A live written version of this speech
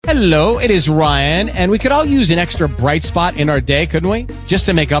Hello, it is Ryan, and we could all use an extra bright spot in our day, couldn't we? Just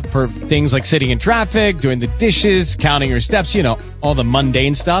to make up for things like sitting in traffic, doing the dishes, counting your steps, you know, all the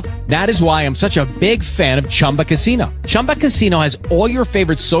mundane stuff. That is why I'm such a big fan of Chumba Casino. Chumba Casino has all your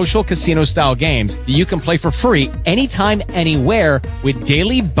favorite social casino-style games that you can play for free anytime, anywhere with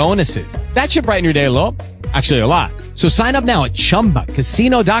daily bonuses. That should brighten your day a little. Actually, a lot. So sign up now at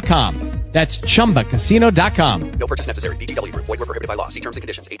ChumbaCasino.com. That's ChumbaCasino.com. No purchase necessary. VGW Group. Void where prohibited by law. See terms and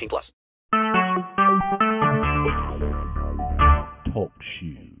conditions. 18 plus. Talk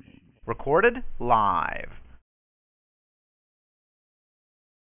shoes. Recorded live.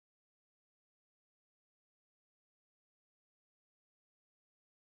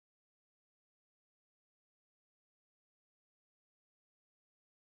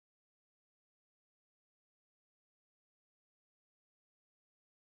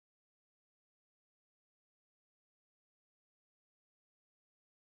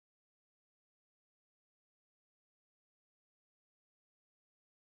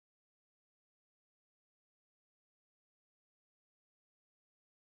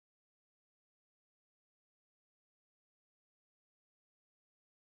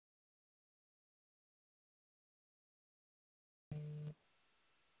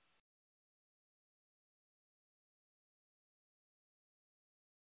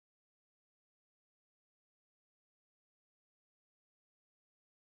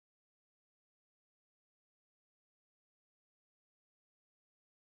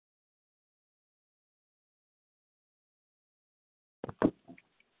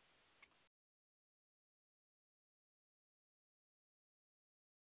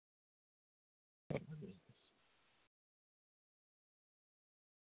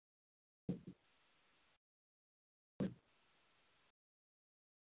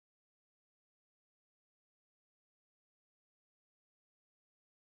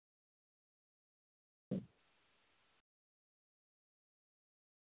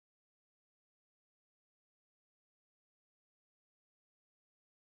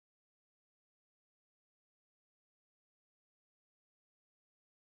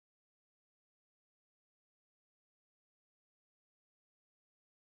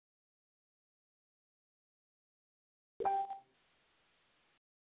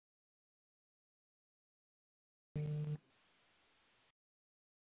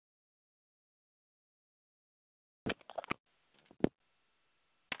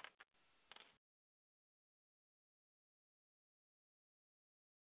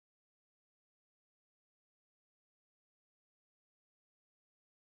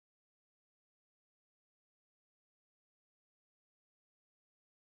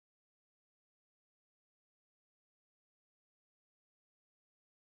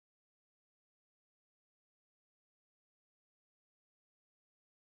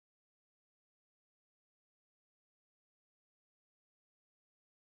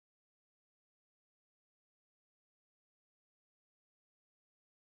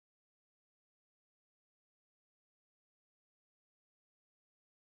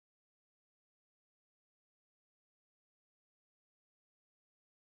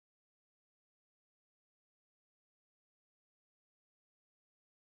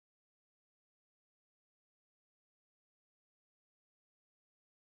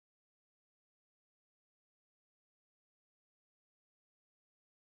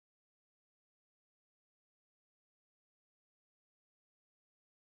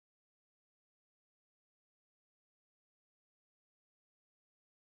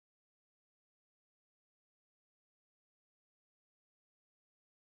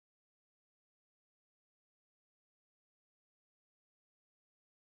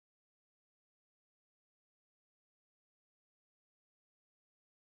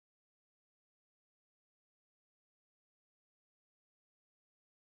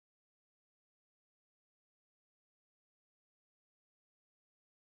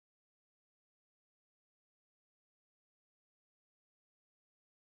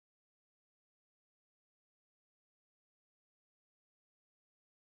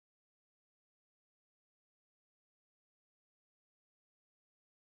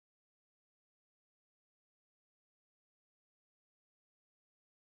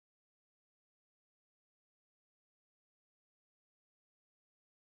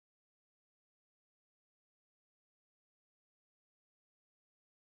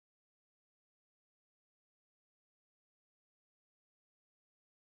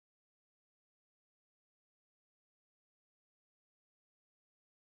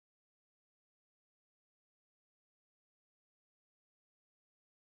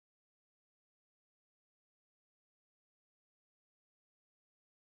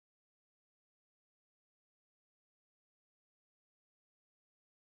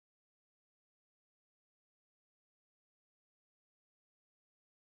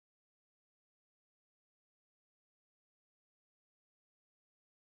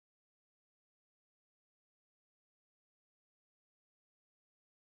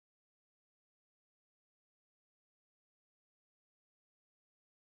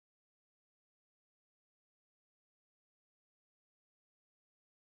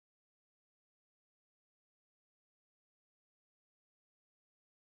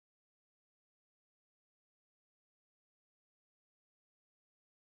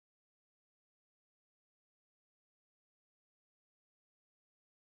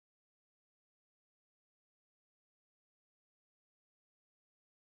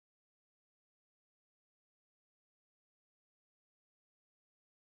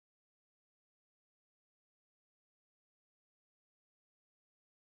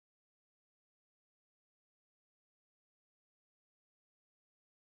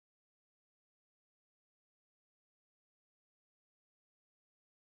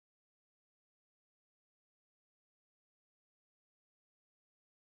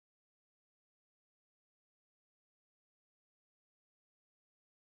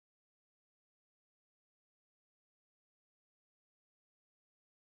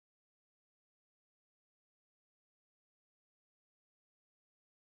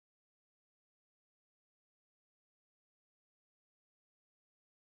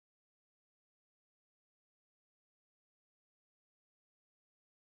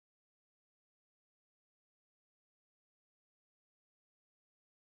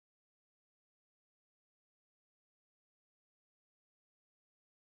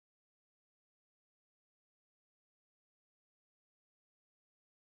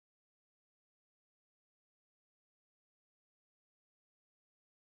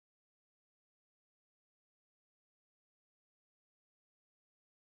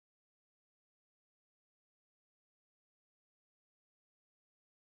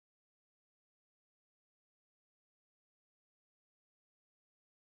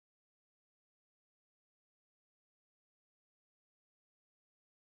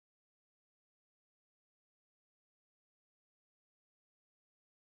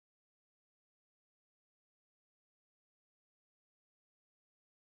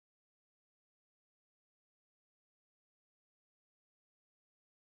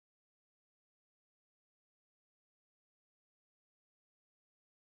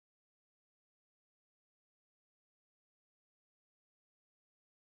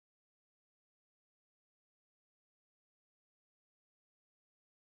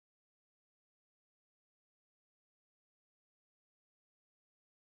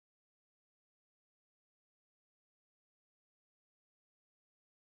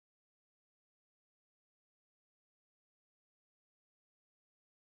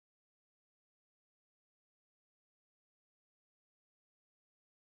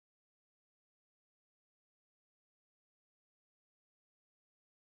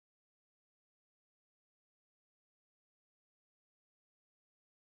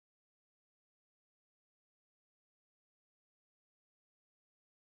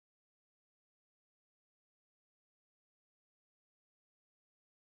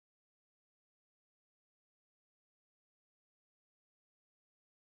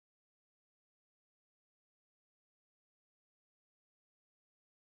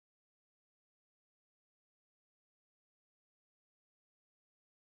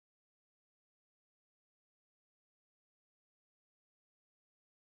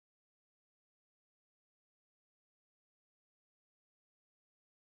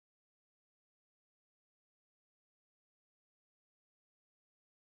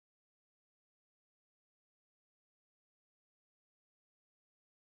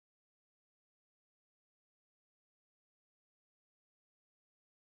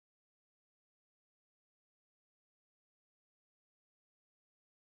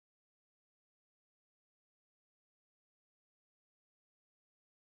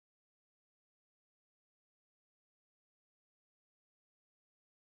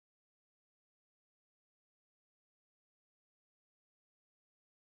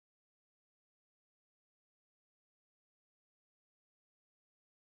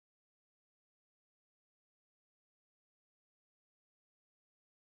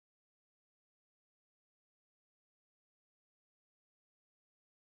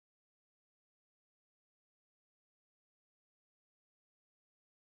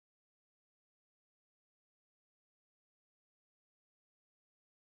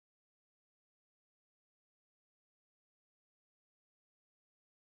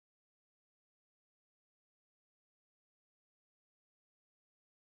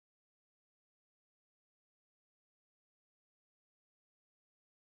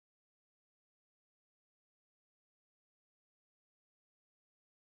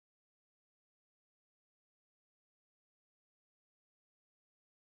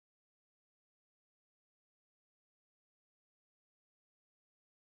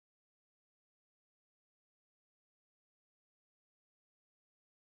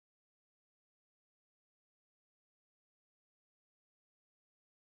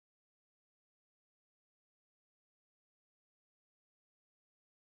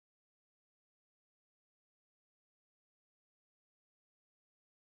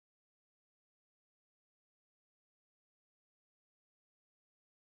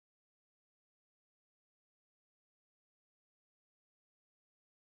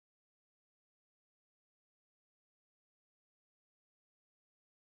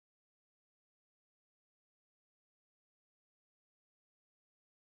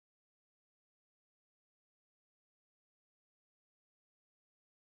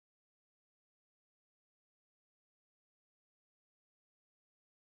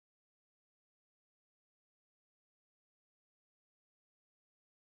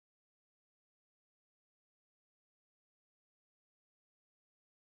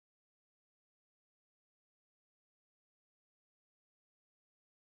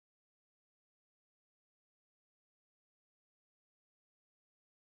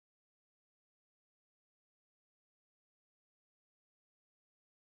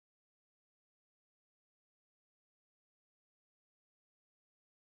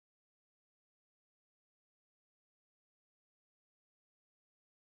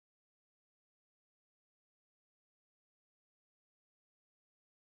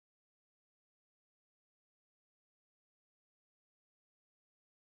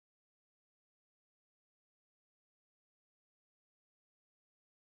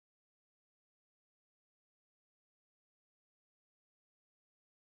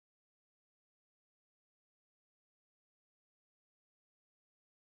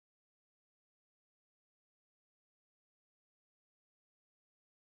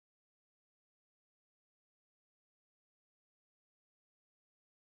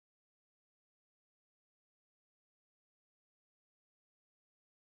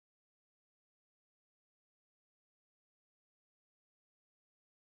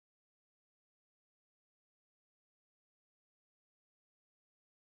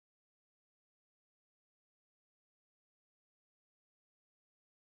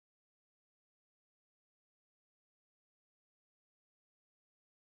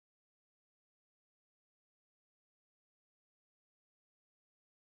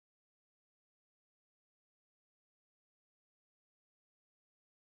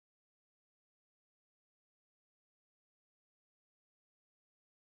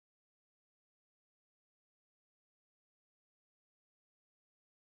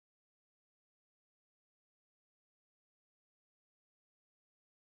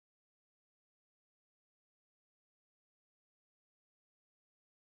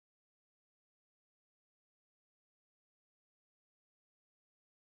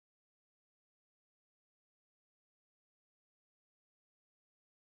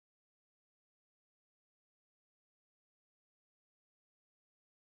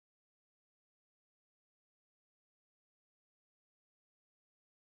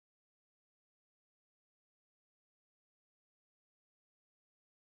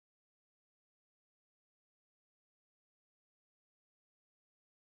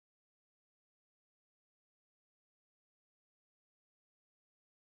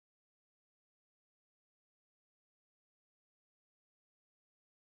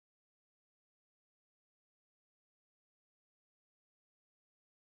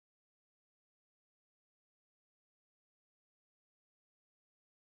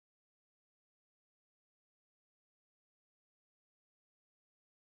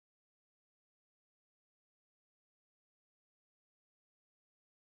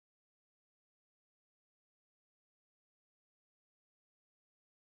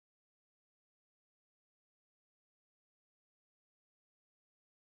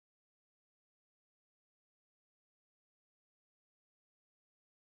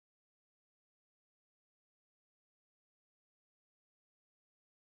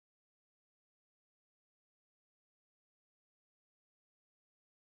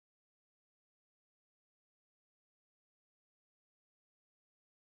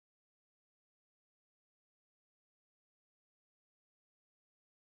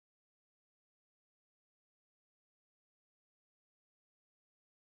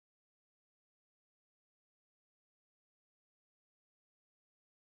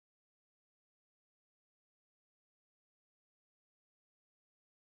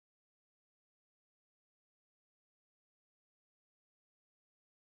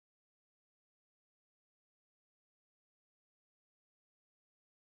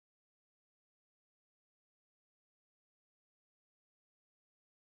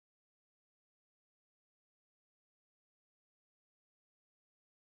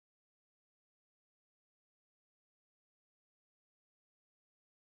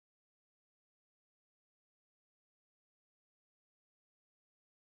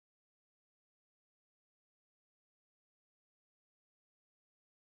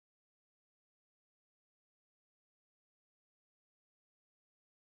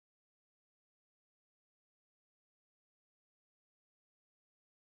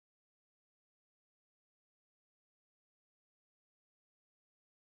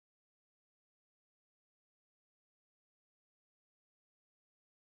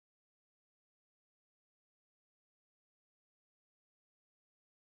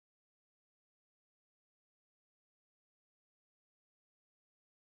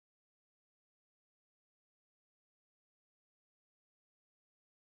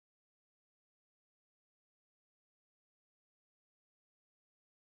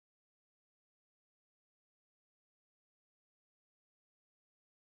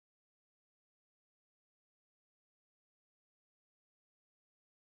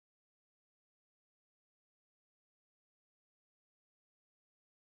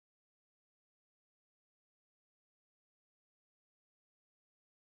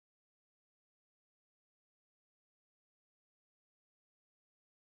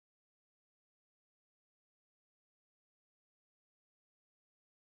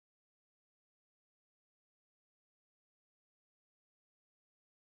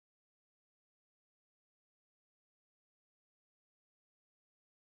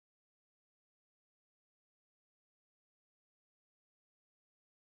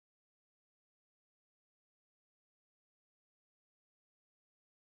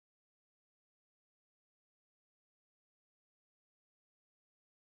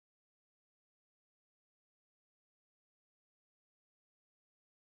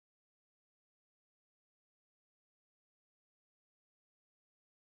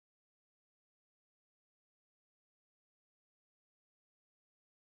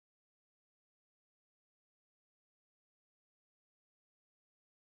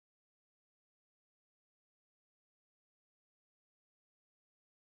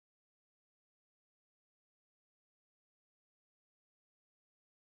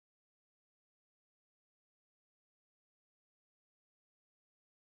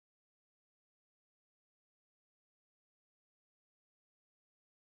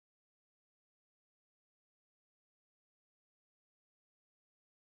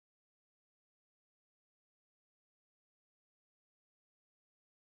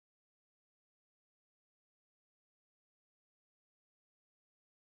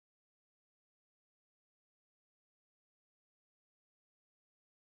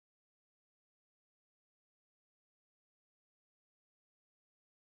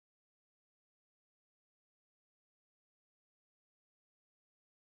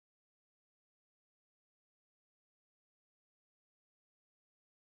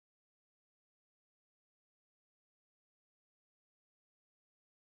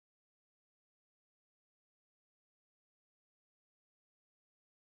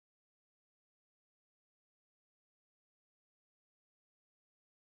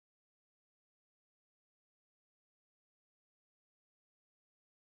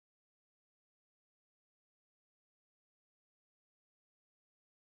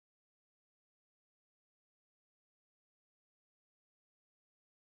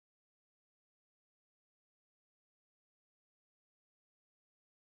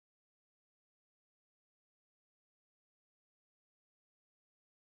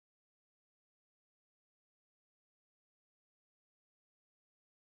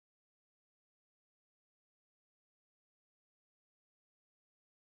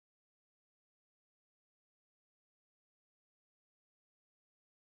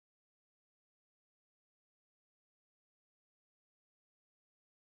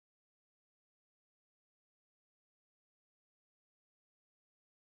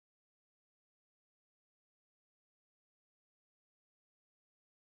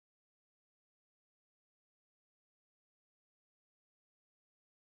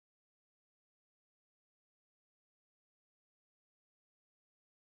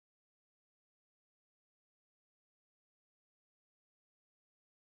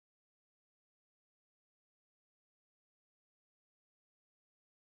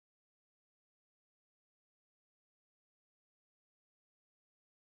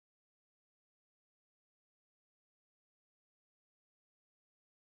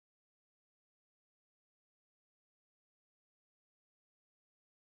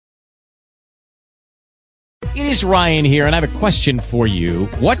 It is Ryan here, and I have a question for you.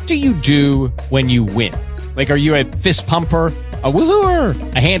 What do you do when you win? Like, are you a fist pumper, a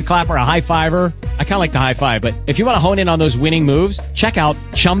woohooer, a hand clapper, a high fiver? I kind of like the high five, but if you want to hone in on those winning moves, check out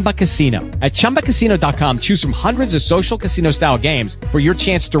Chumba Casino. At ChumbaCasino.com, choose from hundreds of social casino-style games for your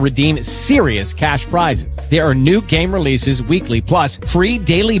chance to redeem serious cash prizes. There are new game releases weekly, plus free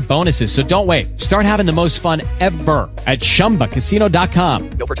daily bonuses, so don't wait. Start having the most fun ever at ChumbaCasino.com.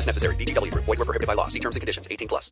 No purchase necessary. VGW Group. Void where prohibited by law. See terms and conditions. 18+.